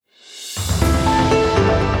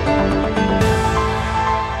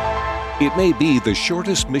It may be the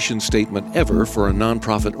shortest mission statement ever for a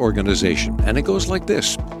nonprofit organization, and it goes like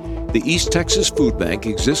this. The East Texas Food Bank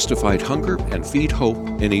exists to fight hunger and feed hope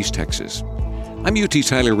in East Texas. I'm UT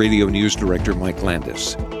Tyler Radio News Director Mike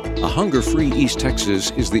Landis. A hunger-free East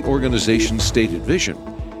Texas is the organization's stated vision,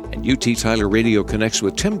 and UT Tyler Radio connects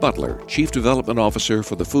with Tim Butler, Chief Development Officer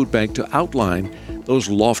for the Food Bank, to outline those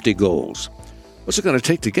lofty goals. What's it going to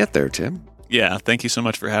take to get there, Tim? Yeah, thank you so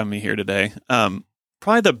much for having me here today.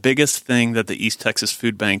 Probably the biggest thing that the East Texas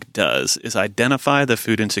Food Bank does is identify the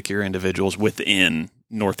food insecure individuals within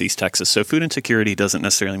Northeast Texas. So food insecurity doesn't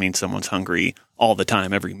necessarily mean someone's hungry all the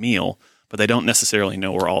time, every meal, but they don't necessarily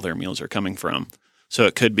know where all their meals are coming from. So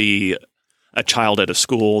it could be a child at a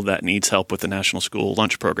school that needs help with the National School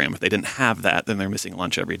Lunch Program. If they didn't have that, then they're missing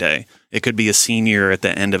lunch every day. It could be a senior at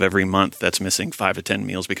the end of every month that's missing 5 to 10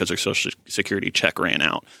 meals because their Social Security check ran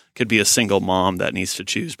out. It could be a single mom that needs to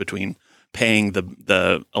choose between paying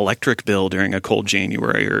the electric bill during a cold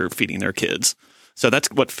January or feeding their kids. So that's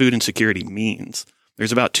what food insecurity means.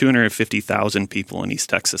 There's about 250,000 people in East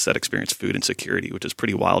Texas that experience food insecurity, which is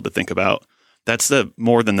pretty wild to think about. That's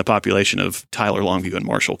more than the population of Tyler, Longview, and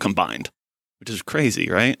Marshall combined, which is crazy,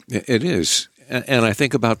 right? It is. And I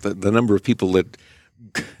think about the number of people that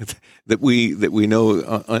we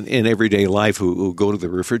know in everyday life who go to the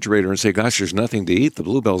refrigerator and say, gosh, there's nothing to eat. The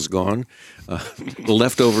Bluebell's gone. The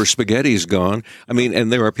leftover spaghetti's gone. I mean,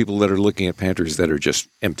 and there are people that are looking at pantries that are just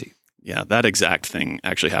empty. Yeah, that exact thing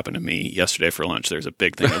actually happened to me yesterday for lunch. There's a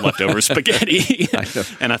big thing of leftover spaghetti,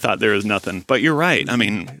 and I thought there was nothing. But you're right. I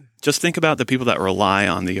mean, just think about the people that rely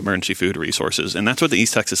on the emergency food resources, and that's what the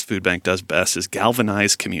East Texas Food Bank does best, is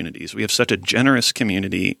galvanize communities. We have such a generous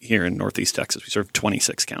community here in Northeast Texas. We serve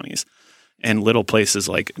 26 counties, and little places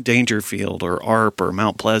like Dangerfield or ARP or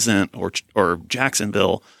Mount Pleasant or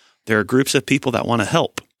Jacksonville, there are groups of people that want to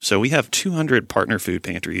help. So we have 200 partner food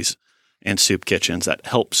pantries and soup kitchens that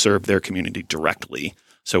help serve their community directly.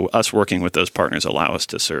 So us working with those partners allow us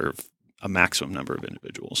to serve a maximum number of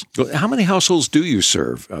individuals. How many households do you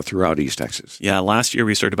serve throughout East Texas? Yeah, last year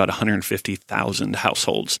we served about 150,000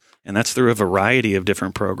 households, and that's through a variety of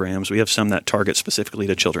different programs. We have some that target specifically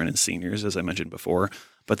to children and seniors, as I mentioned before,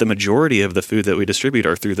 but the majority of the food that we distribute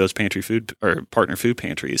are through those pantry food or partner food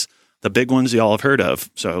pantries. The big ones you all have heard of,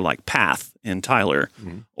 so like PATH in Tyler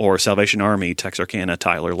or Salvation Army, Texarkana,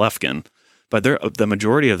 Tyler, Lufkin. But the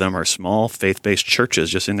majority of them are small faith-based churches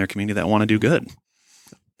just in their community that want to do good.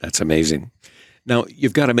 That's amazing. Now,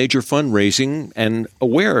 you've got a major fundraising and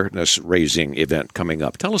awareness-raising event coming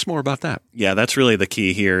up. Tell us more about that. Yeah, that's really the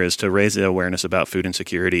key here, is to raise the awareness about food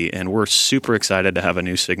insecurity. And we're super excited to have a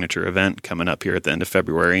new signature event coming up here at the end of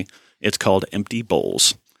February. It's called Empty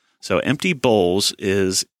Bowls. So Empty Bowls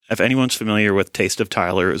is, if anyone's familiar with Taste of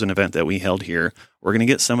Tyler, it was an event that we held here. We're going to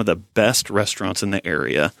get some of the best restaurants in the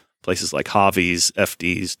area, places like Javi's,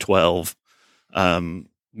 FD's, 12,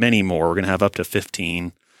 many more. We're going to have up to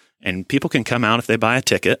 15. And people can come out if they buy a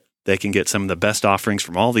ticket. They can get some of the best offerings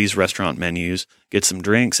from all these restaurant menus, get some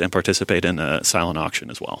drinks, and participate in a silent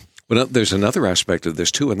auction as well. Well, there's another aspect of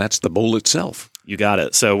this, too, and that's the bowl itself. You got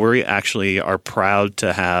it. So we actually are proud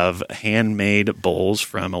to have handmade bowls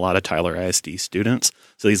from a lot of Tyler ISD students.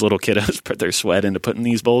 So these little kiddos put their sweat into putting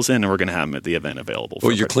these bowls in, and we're going to have them at the event available.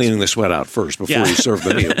 Well, you're cleaning the sweat out first before you serve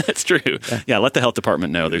the meal. That's true. Yeah, let the health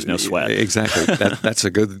department know there's no sweat. Exactly. That's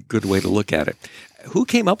a good way to look at it. Who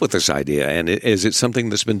came up with this idea, and is it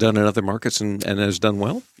something that's been done in other markets and has done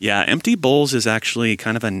well? Yeah, Empty Bowls is actually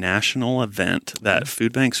kind of a national event that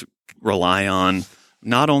food banks rely on,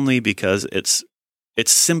 not only because it's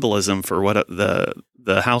symbolism for what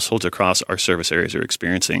the households across our service areas are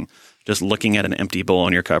experiencing. Just looking at an empty bowl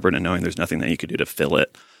in your cupboard and knowing there's nothing that you could do to fill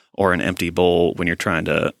it, or an empty bowl when you're trying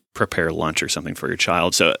to prepare lunch or something for your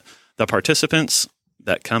child. So the participants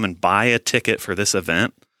that come and buy a ticket for this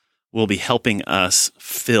event will be helping us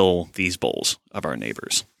fill these bowls of our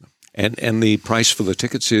neighbors. And the price for the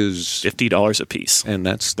tickets is $50 a piece. And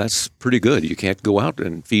that's pretty good. You can't go out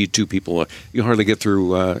and feed two people. You hardly get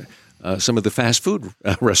through some of the fast food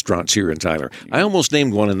restaurants here in Tyler. I almost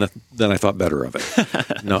named one, and then I thought better of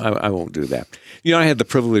it. No, I won't do that. You know, I had the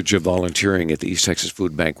privilege of volunteering at the East Texas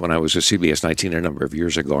Food Bank when I was at CBS 19 a number of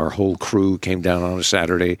years ago. Our whole crew came down on a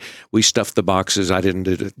Saturday. We stuffed the boxes. I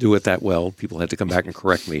didn't do it that well. People had to come back and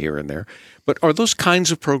correct me here and there. But are those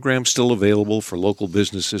kinds of programs still available for local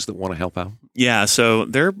businesses that want to help out? Yeah, so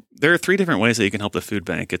there are 3 different ways that you can help the food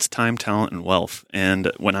bank. It's time, talent, and wealth.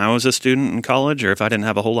 And when I was a student in college, or if I didn't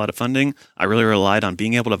have a whole lot of funding, I really relied on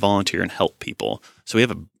being able to volunteer and help people. So we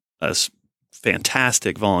have a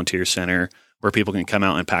fantastic volunteer center. where people can come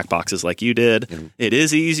out and pack boxes like you did. It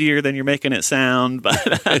is easier than you're making it sound,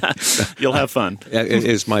 but you'll have fun.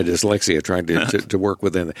 It's my dyslexia trying to work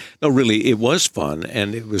within it. No, really, it was fun,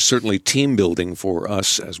 and it was certainly team building for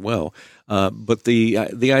us as well. But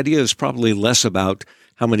the idea is probably less about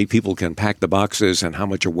how many people can pack the boxes and how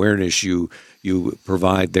much awareness you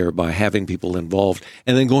provide there by having people involved,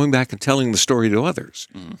 and then going back and telling the story to others.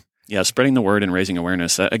 Yeah, spreading the word and raising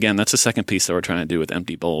awareness. Again, that's the second piece that we're trying to do with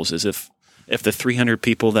Empty Bowls is if the 300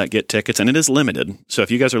 people that get tickets, and it is limited, so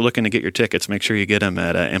if you guys are looking to get your tickets, make sure you get them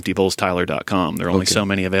at emptybowlstyler.com. There are only so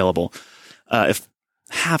many available. If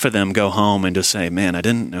half of them go home and just say, man, I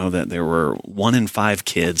didn't know that there were 1 in 5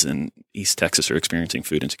 kids in East Texas are experiencing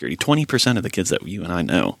food insecurity. 20% of the kids that you and I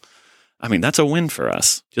know. I mean, that's a win for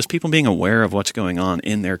us. Just people being aware of what's going on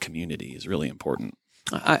in their community is really important.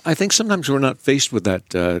 I think sometimes we're not faced with that.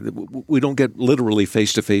 We don't get literally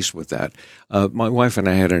face to face with that. My wife and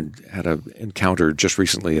I had a encounter just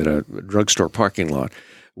recently at a drugstore parking lot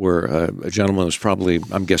where a gentleman was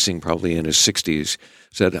I'm guessing probably in his 60s,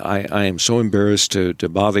 said, I am so embarrassed to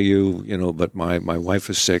bother you, but my wife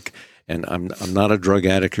is sick and I'm not a drug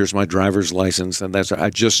addict. Here's my driver's license. And I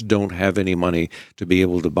just don't have any money to be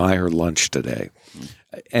able to buy her lunch today.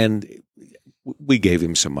 And we gave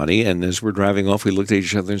him some money. And as we're driving off, we looked at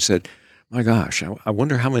each other and said, my gosh, I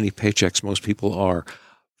wonder how many paychecks most people are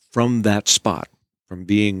from that spot, from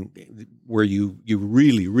being where you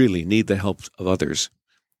really, really need the help of others.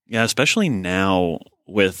 Yeah, especially now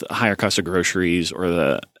with higher cost of groceries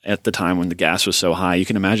or at the time when the gas was so high, you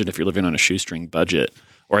can imagine if you're living on a shoestring budget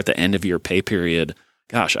or at the end of your pay period,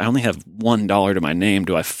 gosh, I only have $1 to my name.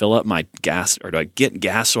 Do I fill up my gas or do I get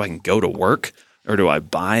gas so I can go to work? Or do I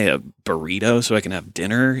buy a burrito so I can have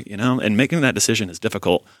dinner? And making that decision is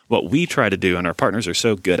difficult. What we try to do and our partners are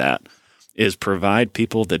so good at is provide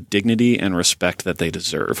people the dignity and respect that they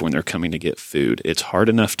deserve when they're coming to get food. It's hard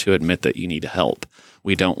enough to admit that you need help.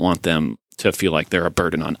 We don't want them to feel like they're a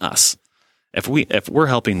burden on us. If we're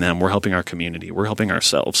helping them, we're helping our community. We're helping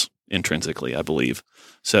ourselves intrinsically, I believe.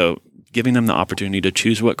 So giving them the opportunity to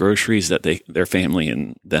choose what groceries that their family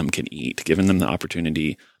and them can eat, giving them the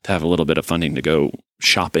opportunity to have a little bit of funding to go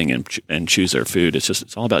shopping and choose their food.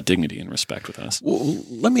 It's all about dignity and respect with us. Well,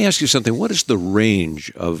 let me ask you something. What is the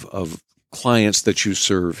range of clients that you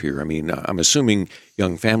serve here? I mean, I'm assuming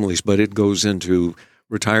young families, but it goes into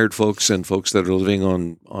retired folks and folks that are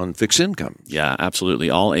living on fixed income. Yeah, absolutely.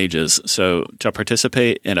 All ages. So to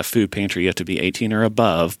participate in a food pantry, you have to be 18 or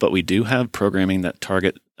above, but we do have programming that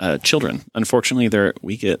target children. Unfortunately,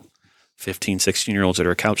 we get 15, 16-year-olds that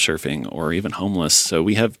are couch surfing or even homeless. So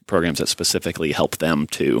we have programs that specifically help them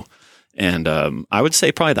too. And I would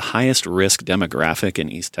say probably the highest risk demographic in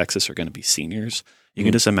East Texas are going to be seniors. You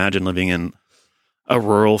can just imagine living in a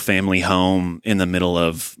rural family home in the middle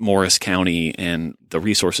of Morris County and the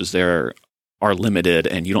resources there are limited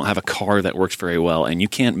and you don't have a car that works very well and you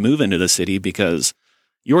can't move into the city because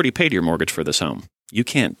you already paid your mortgage for this home. You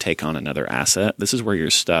can't take on another asset. This is where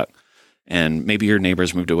you're stuck. And maybe your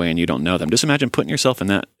neighbors moved away and you don't know them. Just imagine putting yourself in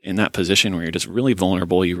that position where you're just really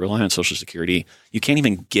vulnerable. You rely on Social Security. You can't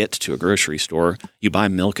even get to a grocery store. You buy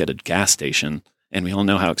milk at a gas station. And we all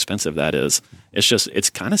know how expensive that is. It's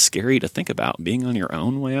kind of scary to think about being on your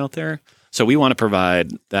own way out there. So we want to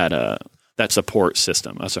provide that support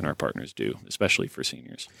system, us and our partners do, especially for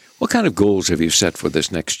seniors. What kind of goals have you set for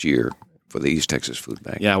this next year for the East Texas Food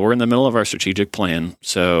Bank? Yeah, we're in the middle of our strategic plan.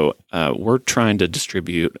 So we're trying to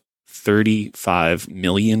distribute 35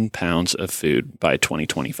 million pounds of food by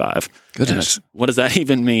 2025. Goodness. What does that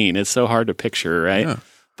even mean? It's so hard to picture, right? Yeah.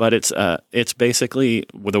 But it's basically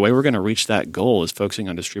the way we're going to reach that goal is focusing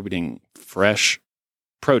on distributing fresh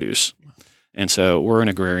produce. And so we're an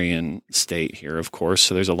agrarian state here, of course.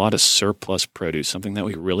 So there's a lot of surplus produce. Something that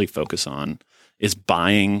we really focus on is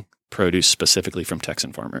buying produce specifically from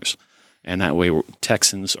Texan farmers. And that way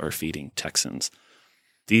Texans are feeding Texans.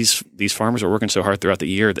 These farmers are working so hard throughout the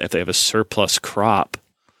year that if they have a surplus crop,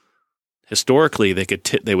 historically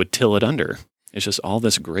they would till it under. It's just all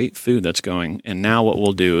this great food that's going. And now what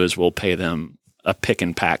we'll do is we'll pay them a pick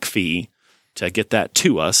and pack fee to get that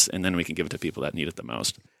to us, and then we can give it to people that need it the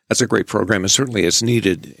most. That's a great program, and certainly it's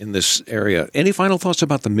needed in this area. Any final thoughts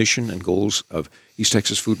about the mission and goals of East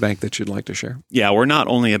Texas Food Bank that you'd like to share? Yeah, we're not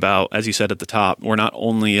only about, as you said at the top, we're not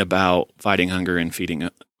only about fighting hunger and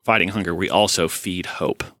fighting hunger. We also feed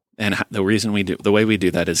hope. And the way we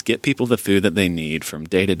do that is get people the food that they need from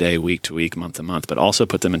day to day, week to week, month to month, but also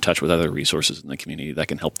put them in touch with other resources in the community that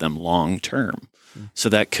can help them long term. So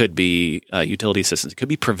that could be utility assistance. It could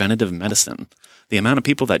be preventative medicine. The amount of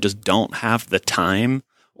people that just don't have the time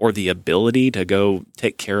or the ability to go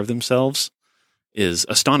take care of themselves is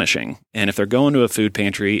astonishing. And if they're going to a food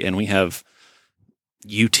pantry and we have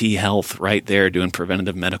UT Health right there doing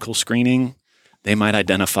preventative medical screening, they might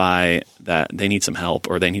identify that they need some help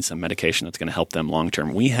or they need some medication that's going to help them long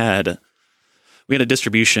term. We had a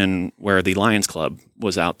distribution where the Lions Club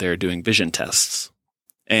was out there doing vision tests.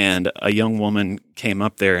 And a young woman came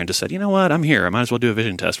up there and just said, you know what, I'm here. I might as well do a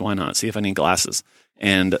vision test. Why not? See if I need glasses.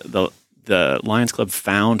 And the Lions Club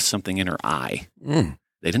found something in her eye. They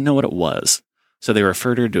didn't know what it was. So they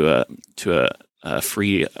referred her to a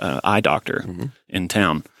free eye doctor in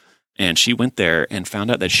town. And she went there and found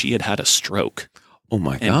out that she had had a stroke. Oh,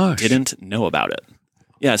 my gosh. And didn't know about it.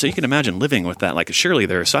 Yeah, so you can imagine living with that. Like, surely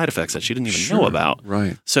there are side effects that she didn't even know about.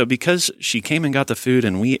 Right. So because she came and got the food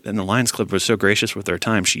and the Lions Club was so gracious with their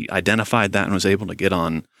time, she identified that and was able to get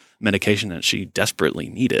on medication that she desperately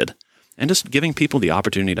needed. And just giving people the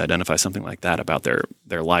opportunity to identify something like that about their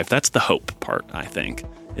life, that's the hope part, I think,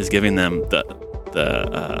 is giving them the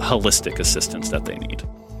holistic assistance that they need.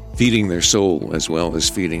 Feeding their soul as well as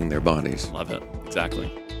feeding their bodies. Love it.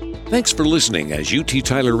 Exactly. Thanks for listening as UT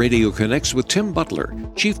Tyler Radio connects with Tim Butler,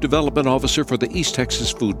 Chief Development Officer for the East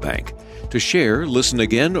Texas Food Bank. To share, listen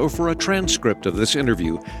again, or for a transcript of this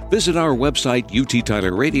interview, visit our website,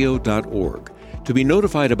 uttylerradio.org. To be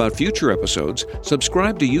notified about future episodes,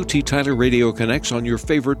 subscribe to UT Tyler Radio Connects on your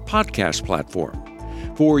favorite podcast platform.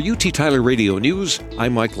 For UT Tyler Radio News,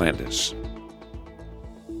 I'm Mike Landis.